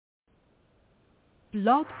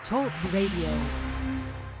Blog Talk Radio.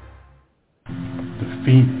 The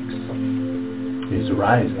phoenix is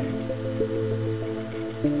rising.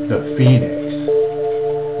 The phoenix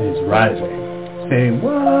is rising. Say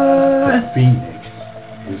what? The phoenix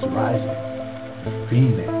is rising. The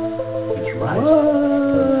phoenix is rising.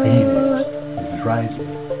 The phoenix is rising.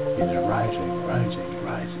 Is rising, rising,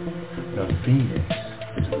 rising. The phoenix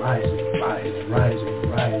is rising, rising, rising,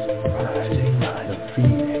 rising, rising, rising. The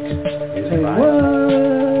phoenix is rising,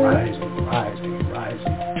 rising, rising,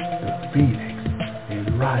 rising. The phoenix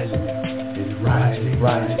is rising, rising,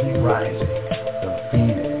 rising, rising. The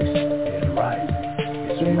phoenix is rising,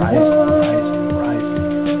 rising, rising, rising.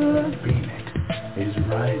 The phoenix is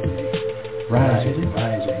rising, rising,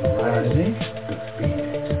 rising, rising. The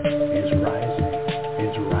phoenix is rising,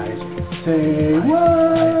 rising. Say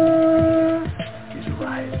what? Is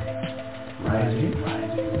rising, rising,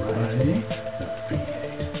 rising, rising. The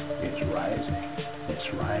phoenix is rising, it's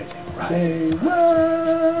rising, rising. Say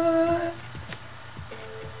what?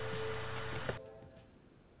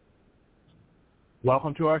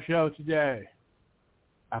 Welcome to our show today.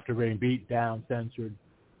 After being beat down, censored,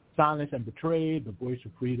 silenced, and betrayed, the voice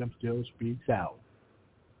of freedom still speaks out.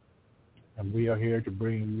 And we are here to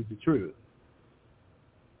bring you the truth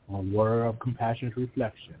on Word of Compassionate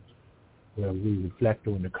Reflections, where we reflect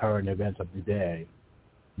on the current events of the day,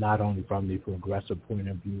 not only from the progressive point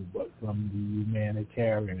of view, but from the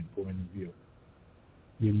humanitarian point of view.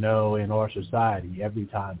 You know, in our society, every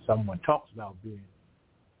time someone talks about being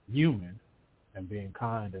human and being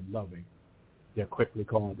kind and loving, they're quickly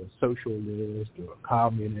called a socialist or a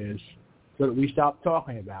communist, so that we stop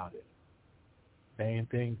talking about it. Same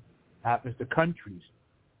thing happens to countries.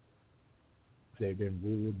 They've been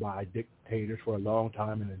ruled by dictators for a long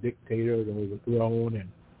time, and the dictator is overthrown, and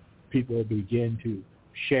people begin to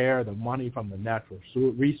share the money from the natural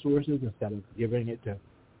resources instead of giving it to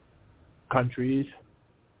countries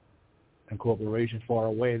and corporations far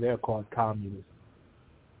away. They're called communists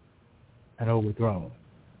and overthrown.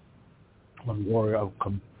 On Warrior of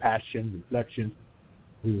Compassion Reflections,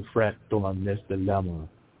 we reflect on this dilemma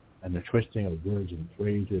and the twisting of words and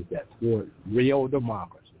phrases that thwart real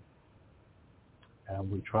democracy. And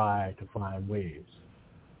we try to find ways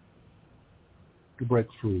to break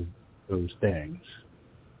through those things.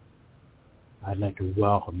 I'd like to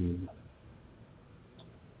welcome you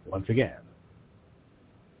once again.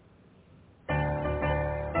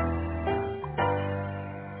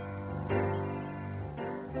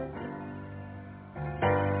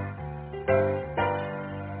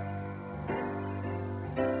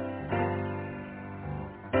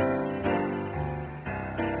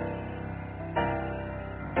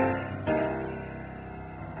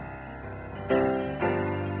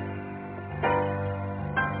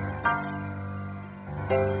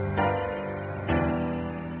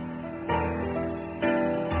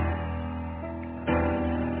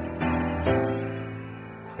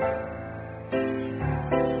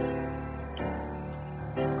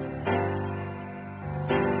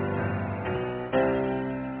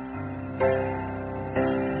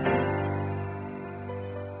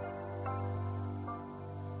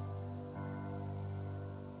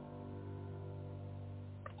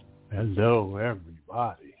 Hello,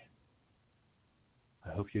 everybody. I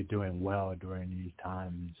hope you're doing well during these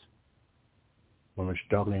times when we're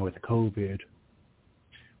struggling with COVID,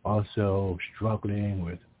 also struggling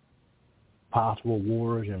with possible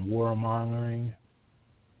wars and warmongering,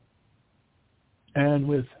 and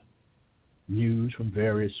with news from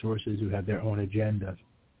various sources who have their own agendas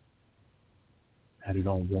and who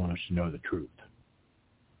don't want us to know the truth.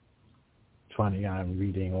 It's funny, I'm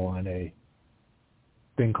reading on a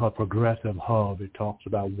thing called Progressive Hub. It talks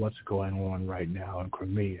about what's going on right now in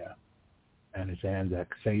Crimea and its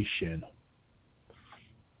annexation.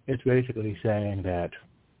 It's basically saying that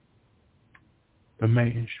the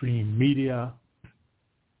mainstream media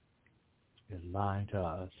is lying to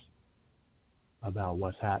us about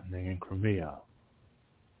what's happening in Crimea.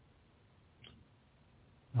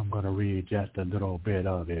 I'm going to read just a little bit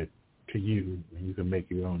of it to you, and you can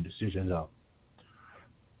make your own decisions up.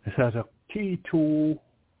 It says a key tool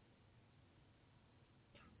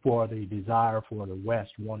for the desire for the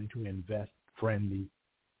West wanting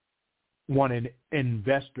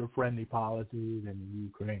investor-friendly policies in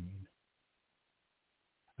Ukraine.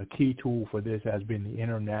 A key tool for this has been the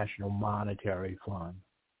International Monetary Fund,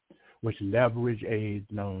 which leverage aid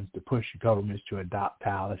loans to push governments to adopt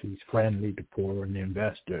policies friendly to foreign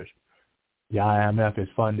investors. The IMF is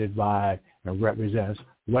funded by and represents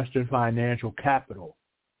Western financial capital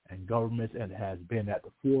and governments, and has been at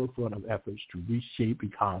the forefront of efforts to reshape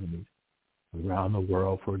economies around the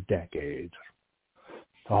world for decades.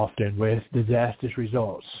 often with disastrous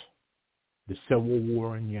results. The civil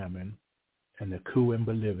war in Yemen and the coup in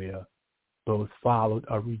Bolivia both followed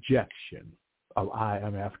a rejection of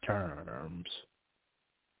IMF terms.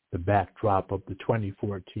 The backdrop of the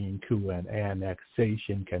 2014 coup and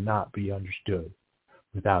annexation cannot be understood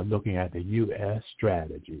without looking at the U.S.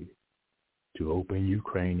 strategy to open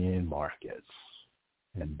Ukrainian markets.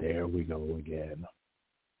 And there we go again.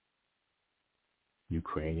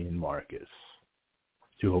 Ukrainian markets.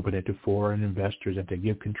 To open it to foreign investors and to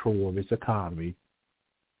give control of its economy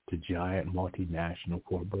to giant multinational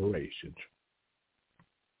corporations.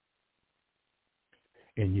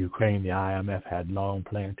 In Ukraine, the IMF had long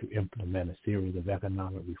planned to implement a series of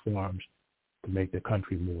economic reforms to make the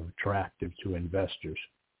country more attractive to investors.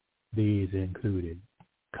 These included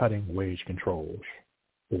cutting wage controls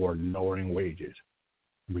or lowering wages,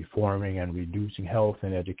 reforming and reducing health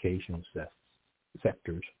and educational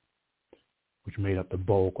sectors, which made up the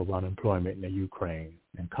bulk of unemployment in the Ukraine,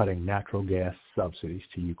 and cutting natural gas subsidies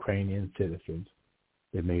to Ukrainian citizens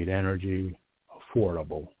that made energy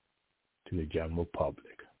affordable to the general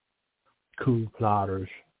public. Coup plotters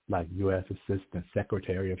like U.S. Assistant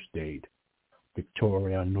Secretary of State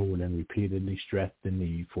Victoria Nuland repeatedly stressed the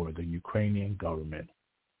need for the Ukrainian government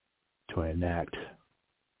to enact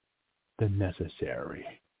the necessary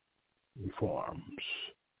reforms.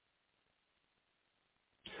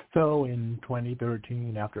 So in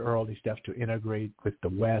 2013, after early steps to integrate with the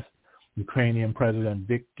West, Ukrainian President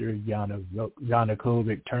Viktor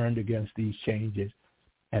Yanukovych turned against these changes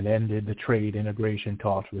and ended the trade integration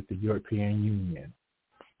talks with the European Union.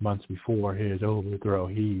 Months before his overthrow,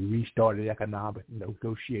 he restarted economic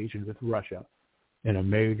negotiations with Russia in a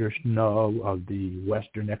major snub of the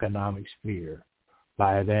Western economic sphere.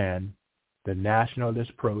 By then, the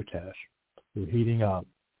nationalist protests were heating up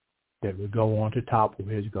that would go on to topple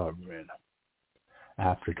his government.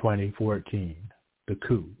 After 2014, the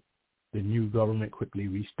coup, the new government quickly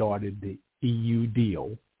restarted the EU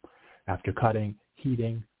deal. After cutting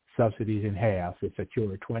heating subsidies in half, it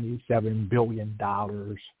secured $27 billion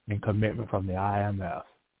in commitment from the IMF.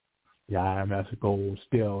 The IMF's goals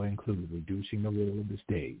still include reducing the role of the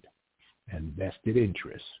state and vested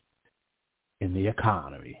interests in the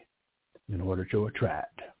economy in order to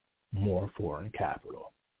attract more foreign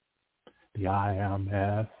capital. The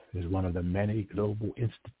IMF is one of the many global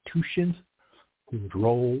institutions whose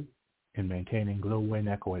role in maintaining global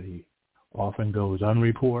inequity often goes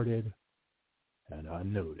unreported and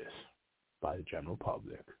unnoticed by the general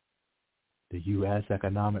public. The U.S.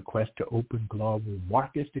 economic quest to open global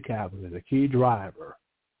markets to capital is a key driver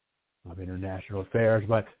of international affairs,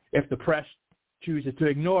 but if the press chooses to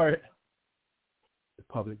ignore it, the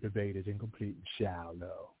public debate is incomplete and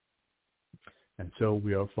shallow. And so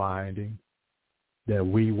we are finding that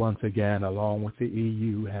we once again, along with the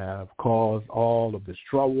EU, have caused all of this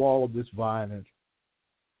trouble, all of this violence,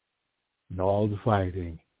 and all the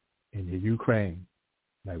fighting in the Ukraine,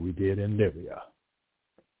 like we did in Libya,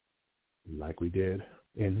 like we did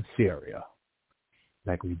in Syria,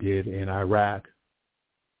 like we did in Iraq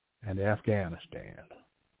and Afghanistan,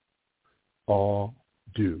 all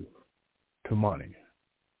due to money.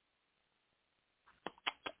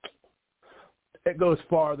 It goes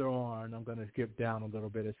farther on. I'm going to skip down a little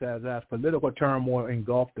bit. It says, as political turmoil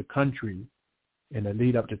engulfed the country in the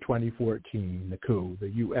lead up to 2014, the coup, the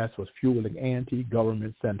U.S. was fueling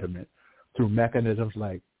anti-government sentiment through mechanisms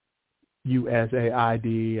like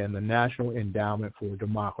USAID and the National Endowment for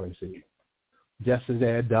Democracy, just as they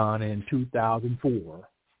had done in 2004.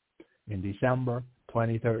 In December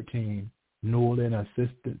 2013, Nuland,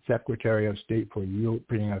 Assistant Secretary of State for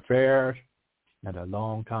European Affairs and a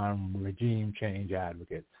longtime regime change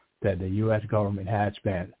advocate, said the U.S. government had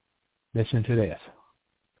spent, listen to this,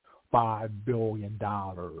 $5 billion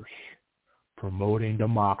promoting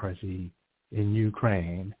democracy in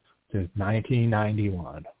Ukraine since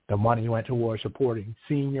 1991. The money went towards supporting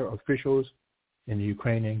senior officials in the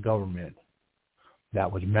Ukrainian government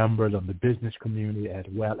that was members of the business community as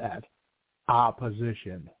well as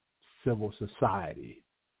opposition civil society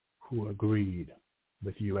who agreed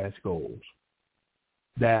with U.S. goals.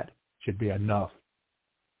 That should be enough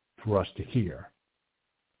for us to hear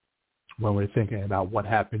when we're thinking about what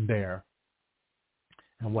happened there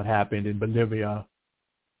and what happened in Bolivia,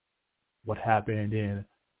 what happened in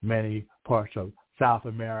many parts of South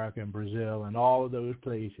America and Brazil and all of those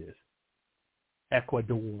places,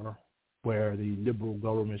 Ecuador, where the liberal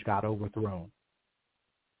governments got overthrown,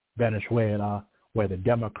 Venezuela, where the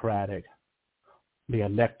democratically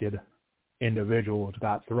elected individuals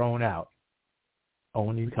got thrown out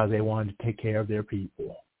only because they wanted to take care of their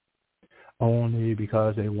people, only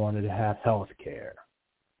because they wanted to have health care,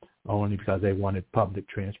 only because they wanted public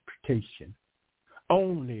transportation,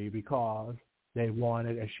 only because they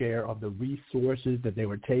wanted a share of the resources that they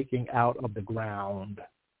were taking out of the ground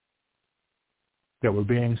that were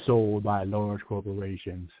being sold by large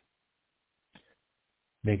corporations,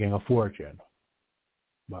 making a fortune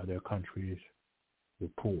while their countries were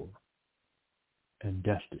poor and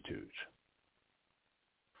destitute.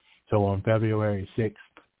 So on February 6th,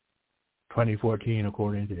 2014,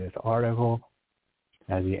 according to this article,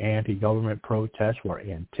 as the anti-government protests were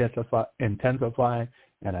intensifying,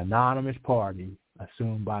 an anonymous party,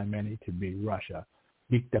 assumed by many to be Russia,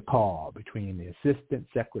 leaked a call between the Assistant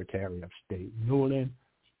Secretary of State Nuland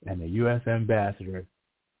and the U.S. Ambassador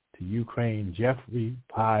to Ukraine, Jeffrey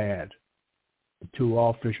Pyatt. The two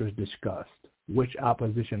officials discussed which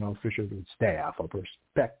opposition officials would staff a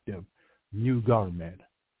prospective new government,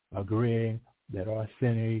 agreeing that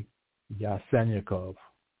Arseny Yatsenyukov,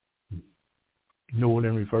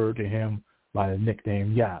 Nuland referred to him by the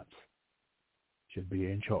nickname Yats, should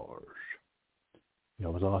be in charge. It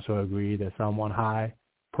was also agreed that someone high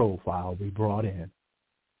profile be brought in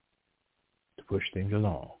to push things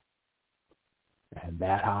along. And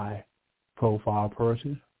that high profile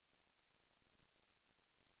person,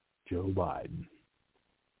 Joe Biden.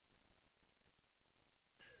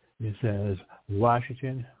 It says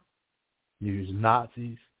Washington used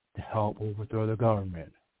Nazis to help overthrow the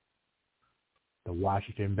government. The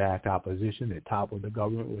Washington-backed opposition that toppled the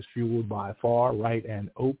government was fueled by far-right and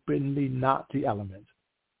openly Nazi elements,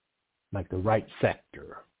 like the Right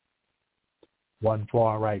Sector. One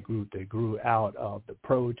far-right group that grew out of the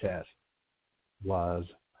protest was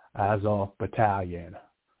Azov Battalion,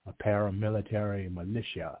 a paramilitary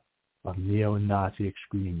militia of neo-Nazi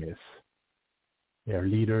extremists. Their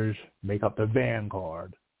leaders make up the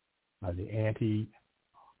vanguard of the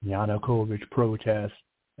anti-Yanukovych protests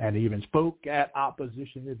and even spoke at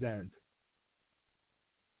opposition events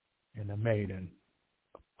in the Maidan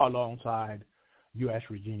alongside U.S.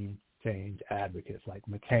 regime change advocates like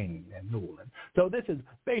McCain and Nuland. So this is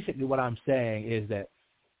basically what I'm saying, is that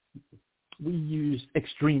we use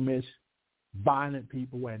extremists, violent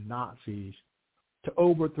people, and Nazis to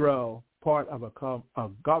overthrow part of a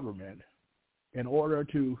government in order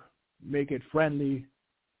to make it friendly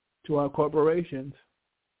to our corporations.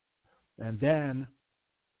 And then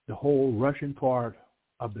the whole Russian part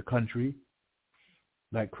of the country,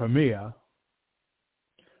 like Crimea,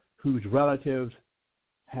 whose relatives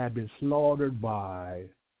had been slaughtered by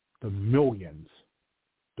the millions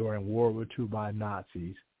during World War II by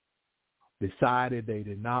Nazis, decided they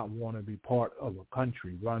did not want to be part of a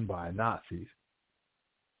country run by Nazis.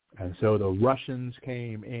 And so the Russians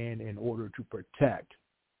came in order to protect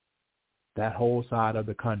that whole side of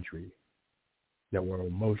the country that were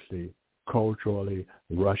mostly culturally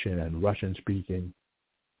Russian and Russian-speaking,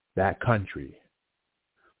 that country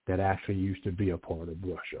that actually used to be a part of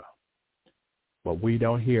Russia. But we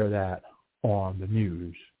don't hear that on the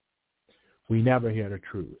news. We never hear the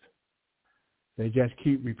truth. They just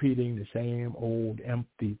keep repeating the same old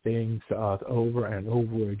empty things to us over and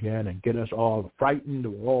over again and get us all frightened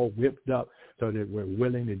or all whipped up so that we're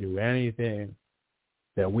willing to do anything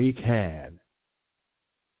that we can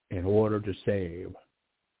in order to save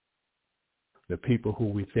the people who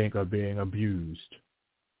we think are being abused.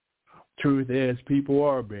 Truth is, people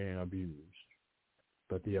are being abused,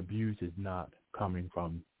 but the abuse is not coming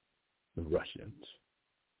from the Russians.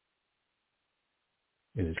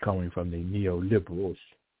 It is coming from the neoliberals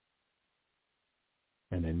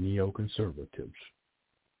and the neoconservatives.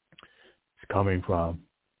 It's coming from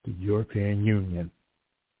the European Union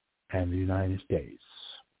and the United States.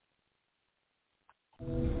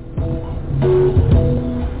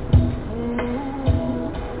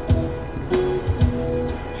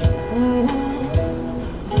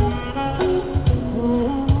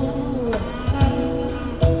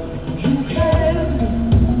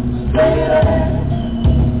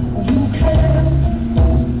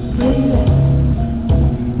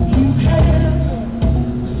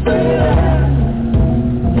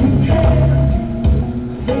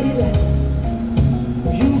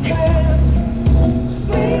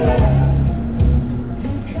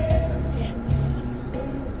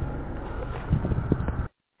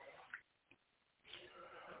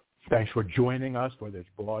 Thanks for joining us for this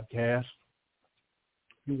broadcast.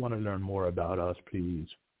 If you want to learn more about us, please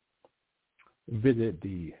visit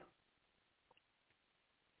the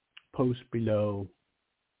post below,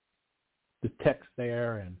 the text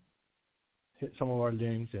there, and hit some of our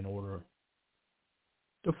links in order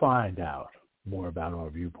to find out more about our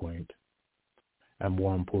viewpoint, and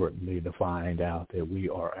more importantly, to find out that we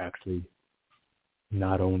are actually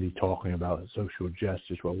not only talking about social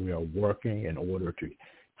justice, but we are working in order to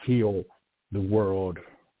heal the world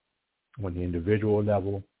on the individual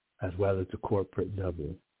level as well as the corporate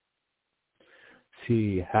level.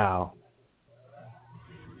 See how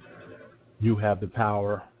you have the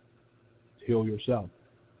power to heal yourself,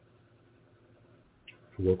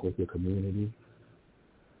 to work with your community,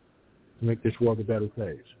 to make this world a better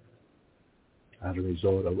place. As a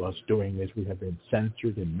result of us doing this, we have been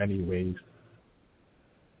censored in many ways.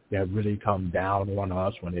 They have really come down on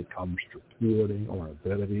us when it comes to thwarting our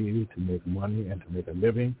ability to make money and to make a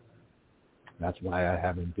living. That's why I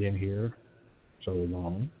haven't been here so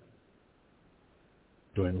long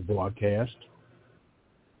doing a broadcast.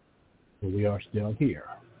 But we are still here.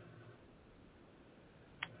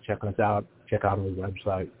 Check us out. Check out our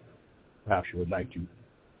website. Perhaps you would like to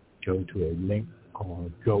go to a link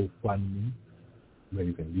called GoFundMe, where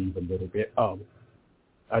you can leave a little bit of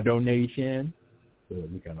a donation so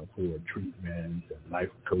that we can afford treatments and life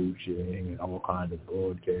coaching and all kinds of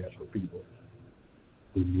broadcasts for people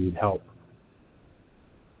who need help,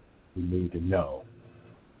 who need to know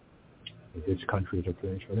that this country is a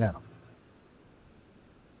place for them.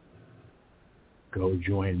 Go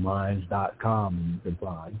joinminds.com and you can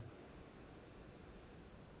find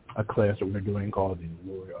a class that we're doing called the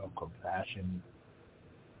Warrior of Compassion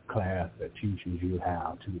class that teaches you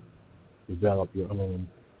how to develop your own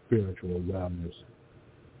spiritual wellness,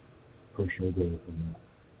 personal growth in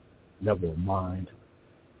the level of mind,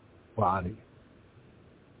 body,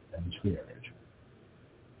 and spirit.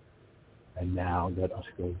 And now let us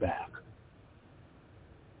go back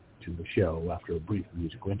to the show after a brief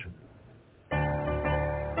musical interlude.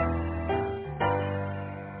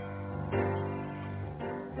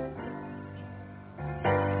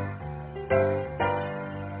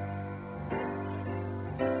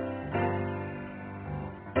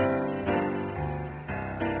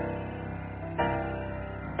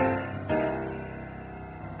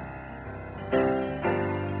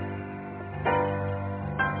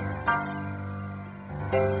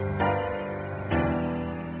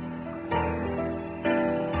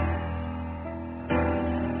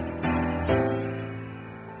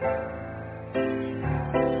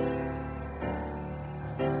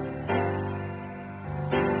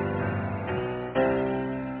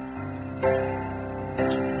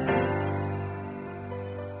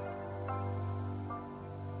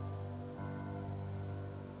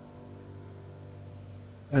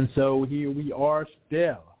 And so here we are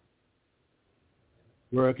still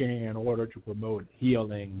working in order to promote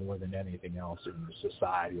healing more than anything else in the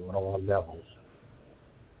society on all levels.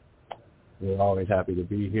 We're always happy to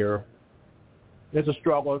be here. It's a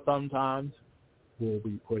struggle sometimes. We'll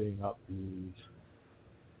be putting up these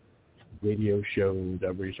radio shows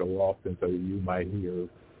every so often, so you might hear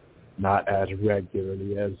not as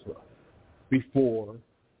regularly as before,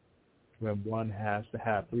 when one has to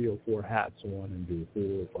have 3 or 4 hats on and do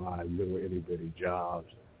 4 or 5 little itty-bitty jobs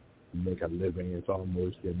to make a living. It's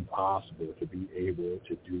almost impossible to be able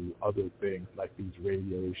to do other things like these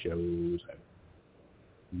radio shows and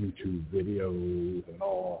YouTube videos and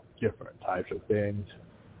all different types of things.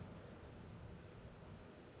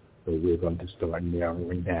 So we're going to start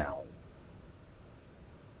narrowing down.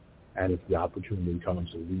 And if the opportunity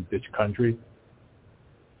comes to leave this country,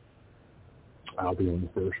 I'll be on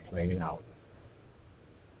the first plane out.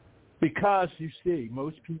 Because, you see,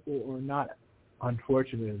 most people are not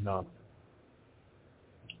unfortunate enough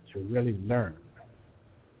to really learn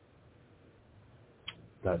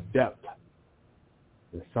the depth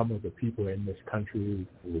that some of the people in this country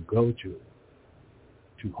will go to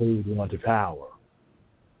hold on to power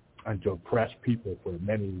and to oppress people for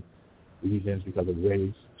many reasons, because of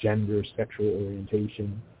race, gender, sexual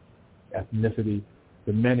orientation, ethnicity,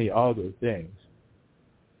 and many other things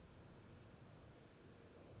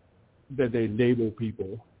that they label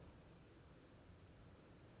people.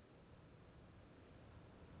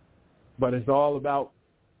 But it's all about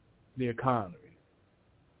the economy.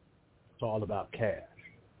 It's all about cash.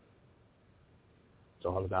 It's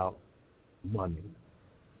all about money.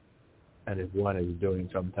 And if one is doing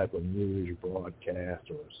some type of news broadcast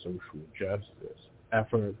or social justice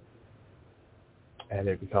effort, and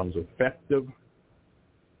it becomes effective,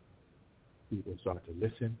 people start to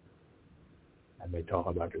listen, and they talk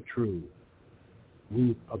about the true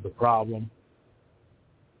root of the problem.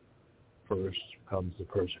 First comes the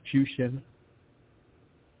persecution.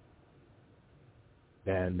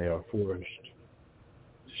 Then they are forced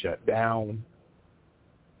to shut down.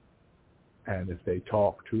 And if they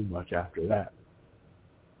talk too much after that,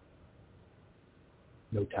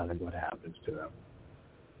 no telling what happens to them.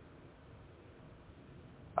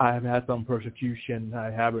 I have had some persecution. I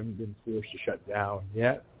haven't been forced to shut down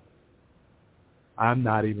yet. I'm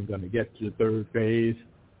not even going to get to the third phase,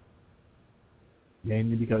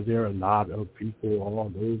 mainly because there are a lot of people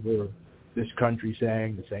all over this country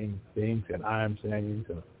saying the same things that I'm saying.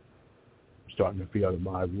 So I'm starting to feel that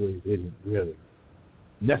my voice isn't really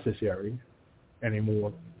necessary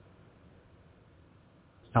anymore.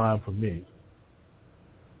 It's time for me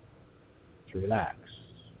to relax.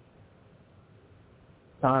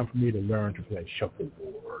 Time for me to learn to play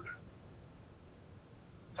shuffleboard.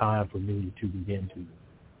 Time for me to begin to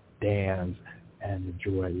dance and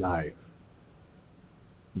enjoy life.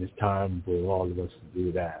 And it's time for all of us to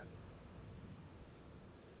do that.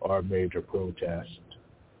 Our major protest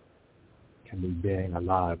can be being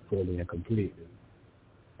alive fully and completely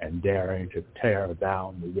and daring to tear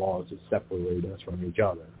down the walls that separate us from each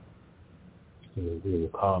other, so that we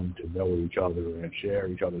will come to know each other and share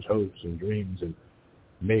each other's hopes and dreams and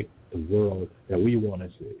make the world that we want to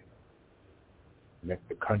see, make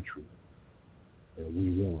the country that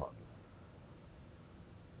we want.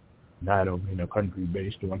 And I don't mean a country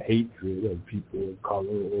based on hatred of people of color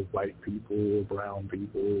or white people or brown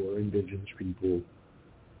people or indigenous people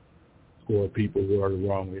or people who are the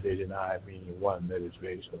wrong religion. I mean one that is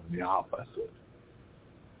based on the opposite,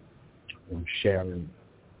 on sharing,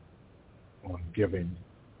 on giving,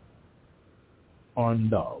 on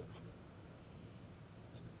love.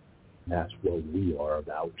 And that's what we are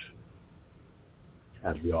about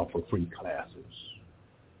as we offer free classes,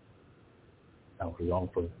 as we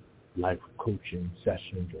offer life coaching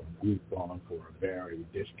sessions on Groupon for a very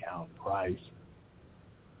discount price,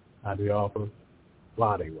 and we offer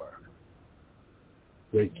body work,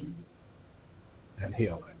 Reiki, and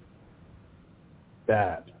healing.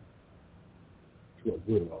 That's what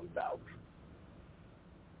we're all about.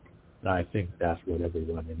 And I think that's what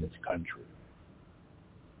everyone in this country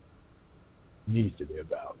needs to be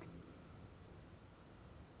about.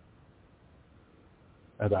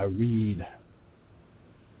 As I read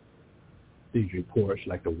these reports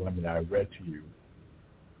like the one that I read to you,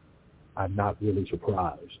 I'm not really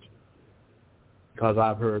surprised, because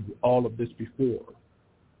I've heard all of this before.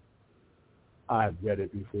 I've read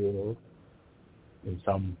it before in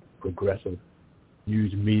some progressive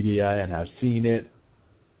news media, and I've seen it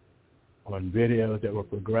on videos that were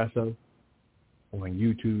progressive on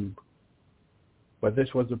YouTube. But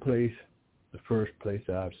this was the first place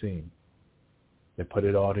that I've seen that put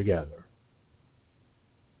it all together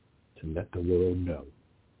to let the world know.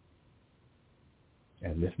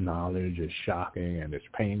 And this knowledge is shocking and it's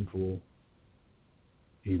painful,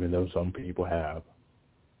 even though some people have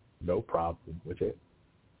no problem with it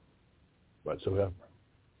whatsoever.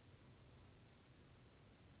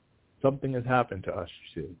 Something has happened to us,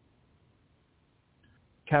 you see.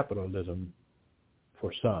 Capitalism,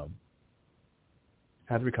 for some,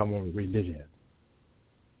 has become a religion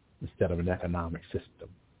instead of an economic system.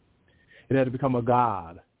 It had become a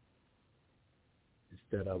god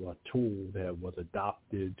instead of a tool that was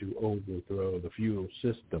adopted to overthrow the feudal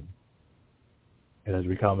system. It has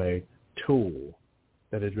become a tool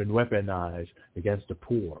that has been weaponized against the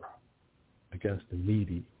poor, against the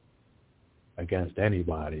needy, against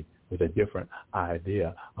anybody with a different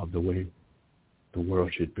idea of the way the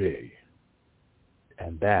world should be.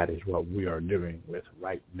 And that is what we are living with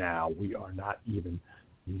right now. We are not even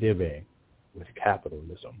living with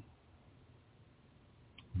capitalism.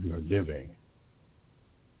 We are living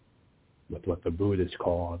with what the Buddhists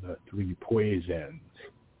call the three poisons.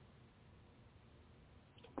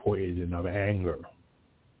 The poison of anger,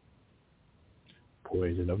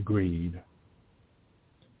 poison of greed,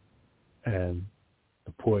 and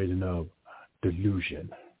the poison of delusion.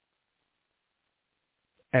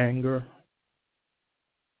 Anger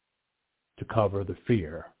to cover the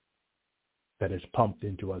fear that is pumped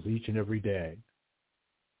into us each and every day,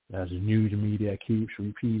 as the news media keeps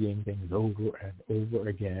repeating things over and over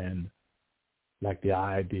again, like the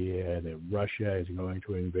idea that Russia is going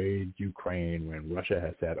to invade Ukraine, when Russia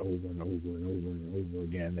has said over and over and over and over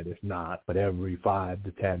again that it's not. But every 5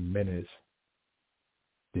 to 10 minutes,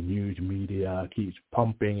 the news media keeps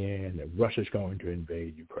pumping in that Russia's going to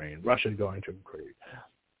invade Ukraine. Russia's going to invade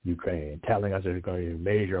Ukraine, telling us there's going to be a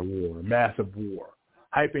major war, massive war,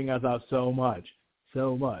 hyping us up so much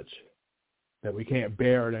that we can't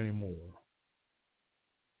bear it anymore.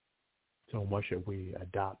 So much that we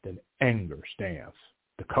adopt an anger stance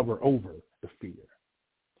to cover over the fear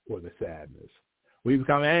or the sadness. We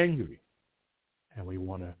become angry, and we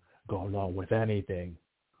want to go along with anything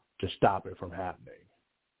to stop it from happening.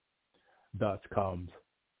 Thus comes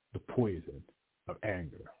the poison of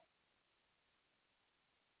anger.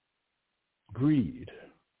 Greed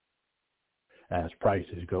as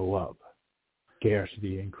prices go up.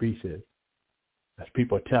 Scarcity increases. As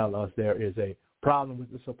people tell us, there is a problem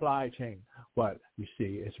with the supply chain. But you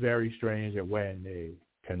see, it's very strange that when they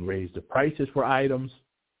can raise the prices for items,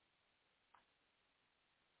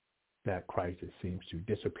 that crisis seems to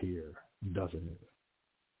disappear, doesn't it?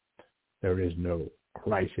 There is no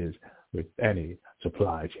crisis with any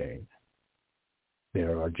supply chain.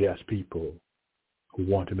 There are just people who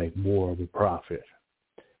want to make more of a profit.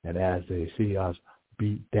 And as they see us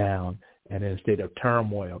beat down and in a state of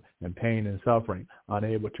turmoil and pain and suffering,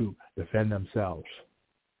 unable to defend themselves,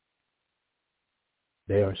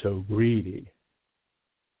 they are so greedy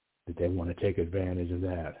that they want to take advantage of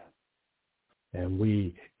that. And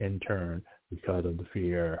we, in turn, because of the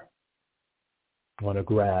fear, want to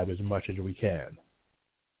grab as much as we can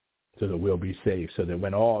so that we'll be safe, so that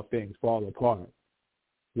when all things fall apart,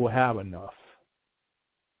 we'll have enough.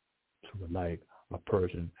 So like a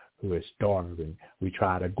person who is starving, we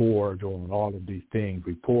try to gorge on all of these things.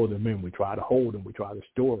 We pull them in. We try to hold them. We try to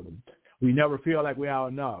store them. We never feel like we have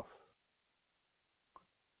enough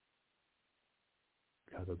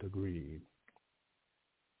because of the greed.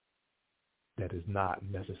 That is not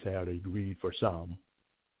necessarily greed for some,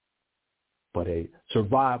 but a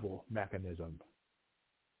survival mechanism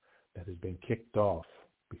that has been kicked off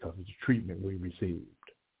because of the treatment we received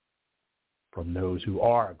from those who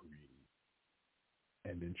are greedy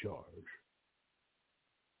and in charge.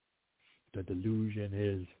 The delusion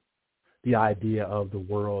is the idea of the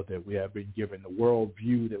world that we have been given, the world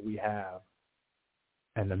view that we have,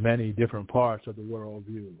 and the many different parts of the world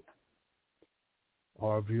view.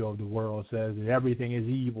 Our view of the world says that everything is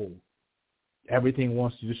evil. Everything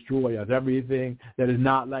wants to destroy us. Everything that is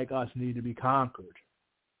not like us needs to be conquered,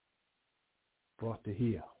 brought to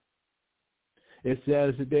heel. It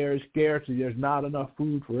says that there is scarcity. There's not enough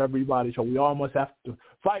food for everybody, so we almost have to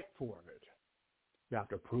fight for it. We have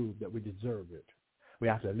to prove that we deserve it. We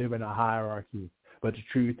have to live in a hierarchy. But the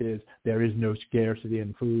truth is there is no scarcity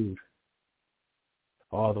in food.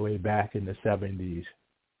 All the way back in the 70s,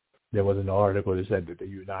 there was an article that said that the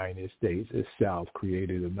United States itself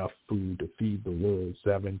created enough food to feed the world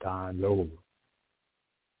 7 times over.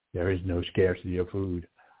 There is no scarcity of food.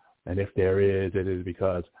 And if there is, it is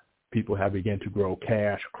because people have begun to grow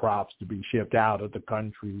cash crops to be shipped out of the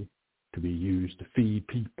country to be used to feed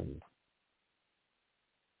people.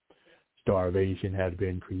 Starvation has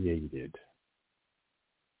been created.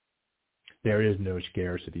 There is no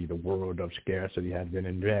scarcity. The world of scarcity has been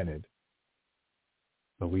invented.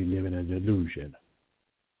 But we live in a delusion,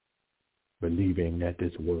 believing that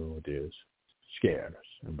this world is scarce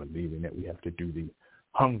and believing that we have to do the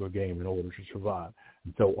Hunger Game in order to survive.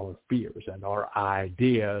 And so our fears and our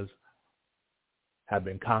ideas have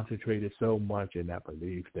been concentrated so much in that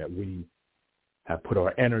belief that we have put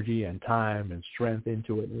our energy and time and strength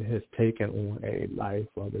into it, and it has taken on a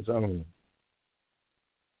life of its own.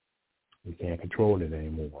 We can't control it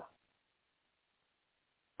anymore.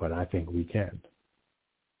 But I think we can.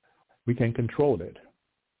 We can control it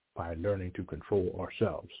by learning to control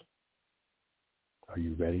ourselves. Are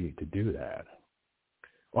you ready to do that?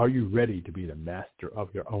 Are you ready to be the master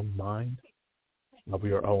of your own mind, of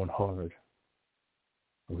your own heart,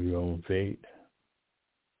 of your own fate?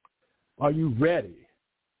 Are you ready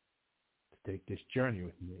to take this journey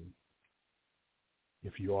with me?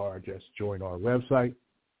 If you are, just join our website,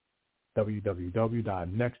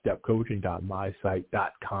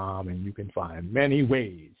 www.nextstepcoaching.mysite.com, and you can find many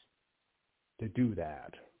ways to do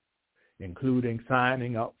that, including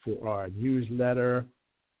signing up for our newsletter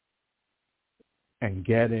and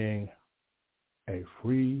getting a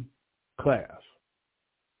free class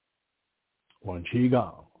on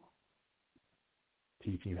Qigong,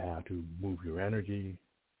 teaching you how to move your energy,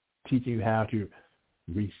 teaching you how to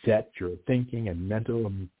reset your thinking and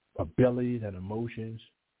mental abilities and emotions,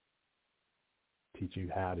 teaching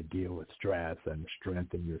you how to deal with stress and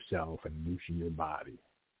strengthen yourself and loosen your body.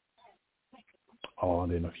 All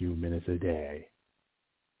in a few minutes a day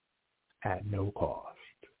at no cost.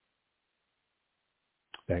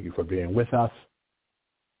 Thank you for being with us.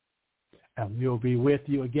 And we'll be with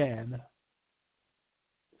you again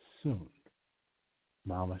soon.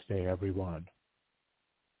 Namaste, everyone.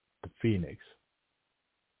 The Phoenix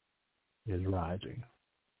is rising.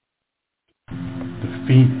 The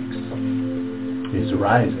Phoenix is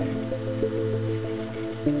rising.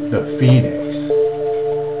 The Phoenix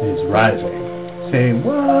is rising. Say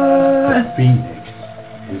what? The Phoenix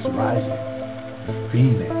is rising. The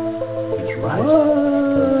Phoenix is rising.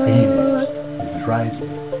 The Phoenix is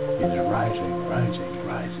rising. Is rising, rising,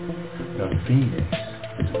 rising. The Phoenix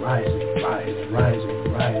is rising, rising,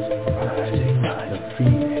 rising, rising, rising, rising. The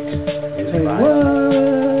Phoenix is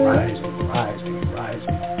rising, rising, rising,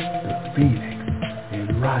 rising. The phoenix is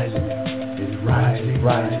rising,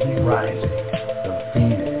 rising, rising. The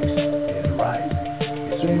phoenix is rising,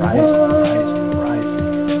 rising, rising.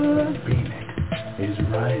 The phoenix is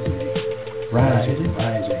rising,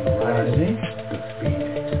 rising. The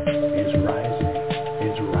phoenix is rising,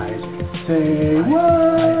 Say what?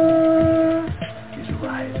 Is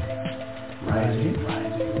rising, rising.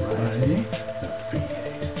 The phoenix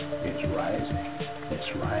is rising,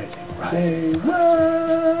 Say what?